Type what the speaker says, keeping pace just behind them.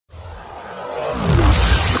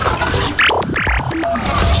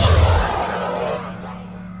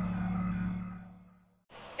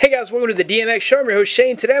guys, welcome to the DMX Show. I'm your host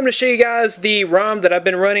Shane. Today I'm going to show you guys the ROM that I've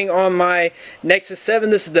been running on my Nexus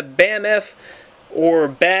 7. This is the Bamf, or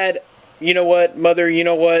Bad, you know what, Mother, you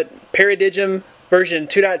know what, Paradigm version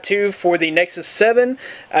 2.2 for the Nexus 7.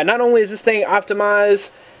 Not only is this thing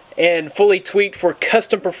optimized and fully tweaked for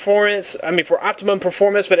custom performance, for optimum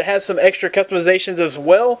performance, but it has some extra customizations as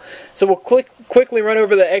well. So we'll quickly run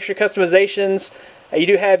over the extra customizations. You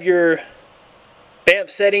do have your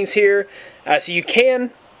Bamf settings here, so you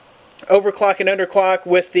can overclock and underclock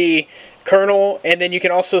with the kernel, and then you can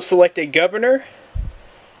also select a governor.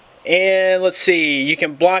 And let's see, you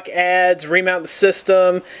can block ads, remount the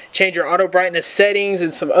system, change your auto brightness settings,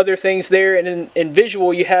 and some other things there. And in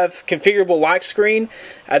visual, you have configurable lock screen.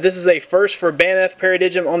 This is a first for Bamf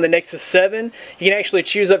Paradigm on the Nexus 7. You can actually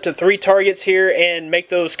choose up to 3 targets here and make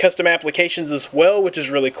those custom applications as well, which is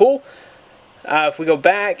really cool. If we go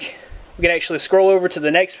back, we can actually scroll over to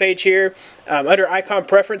the next page here. Under icon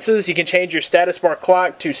preferences, you can change your status bar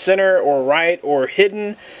clock to center or right or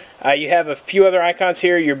hidden. You have a few other icons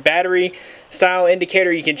here. Your battery style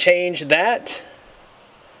indicator, you can change that.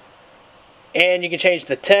 And you can change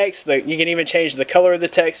the text. You can even change the color of the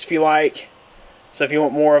text if you like. So if you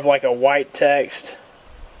want more of like a white text,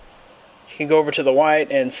 you can go over to the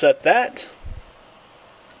white and set that.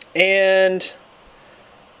 And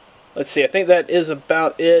let's see, I think that is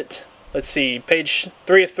about it. Let's see, page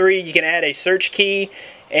 3 of 3, you can add a search key,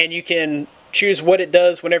 and you can choose what it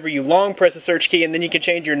does whenever you long press a search key, and then you can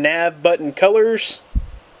change your nav button colors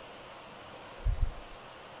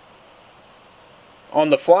on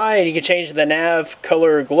the fly, and you can change the nav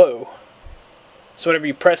color glow. So whenever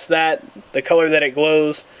you press that, the color that it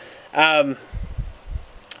glows. Other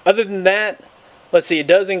than that, let's see, it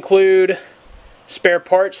does include spare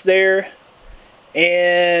parts there,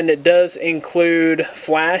 and it does include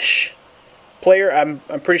flash player. I'm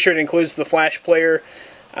pretty sure it includes the flash player.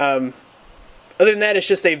 Other than that, it's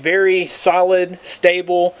just a very solid,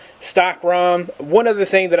 stable, stock ROM. One other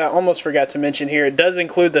thing that I almost forgot to mention here, it does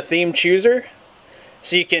include the theme chooser.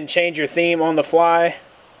 So you can change your theme on the fly.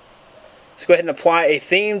 Let's go ahead and apply a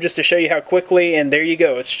theme just to show you how quickly, and there you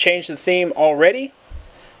go. It's changed the theme already.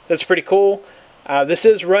 That's pretty cool. This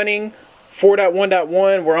is running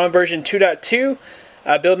 4.1.1. We're on version 2.2.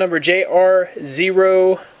 Build number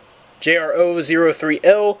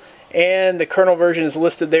JRO03L, and the kernel version is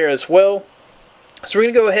listed there as well. So we're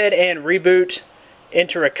going to go ahead and reboot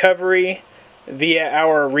into recovery via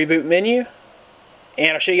our reboot menu,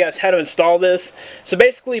 and I'll show you guys how to install this. So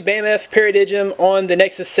basically, Bamf Paradigm on the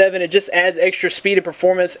Nexus 7, it just adds extra speed and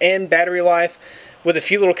performance and battery life with a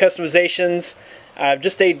few little customizations.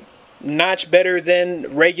 Just a notch better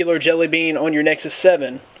than regular Jelly Bean on your Nexus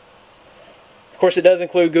 7. Of course, it does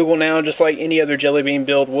include Google Now, just like any other Jelly Bean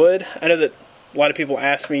build would. I know that a lot of people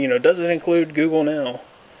ask me, does it include Google Now?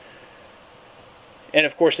 And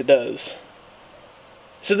of course it does.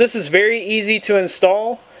 So this is very easy to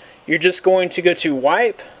install. You're just going to go to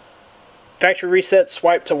Wipe, Factory Reset,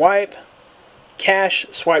 swipe to wipe, Cache,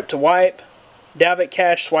 swipe to wipe, Dalvik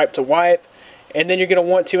Cache, swipe to wipe, and then you're going to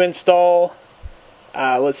want to install,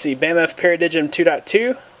 let's see, Bamf Paradigm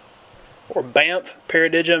 2.2, or Bamf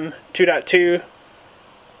Paradigm 2.2.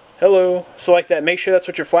 Hello, select that, make sure that's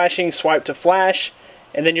what you're flashing, swipe to flash,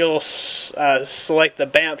 and then you'll select the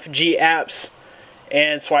Bamf G apps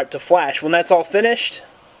and swipe to flash. When that's all finished,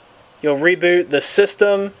 you'll reboot the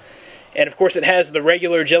system, and of course it has the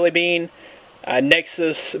regular Jelly Bean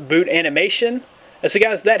Nexus boot animation. So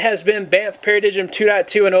guys, that has been Bamf Paradigm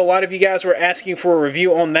 2.2. I know a lot of you guys were asking for a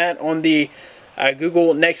review on that on the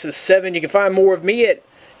Google Nexus 7. You can find more of me at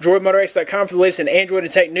droidmodderx.com for the latest in Android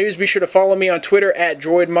and tech news. Be sure to follow me on Twitter at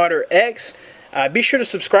droidmodderx. Be sure to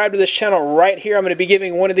subscribe to this channel right here. I'm going to be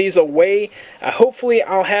giving one of these away. Hopefully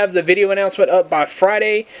I'll have the video announcement up by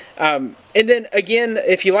Friday. And then again,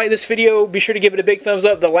 if you like this video, be sure to give it a big thumbs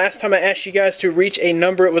up. The last time I asked you guys to reach a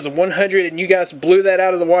number, it was 100, and you guys blew that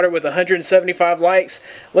out of the water with 175 likes.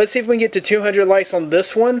 Let's see if we can get to 200 likes on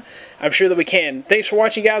this one. I'm sure that we can. Thanks for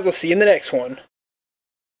watching, guys. We'll see you in the next one.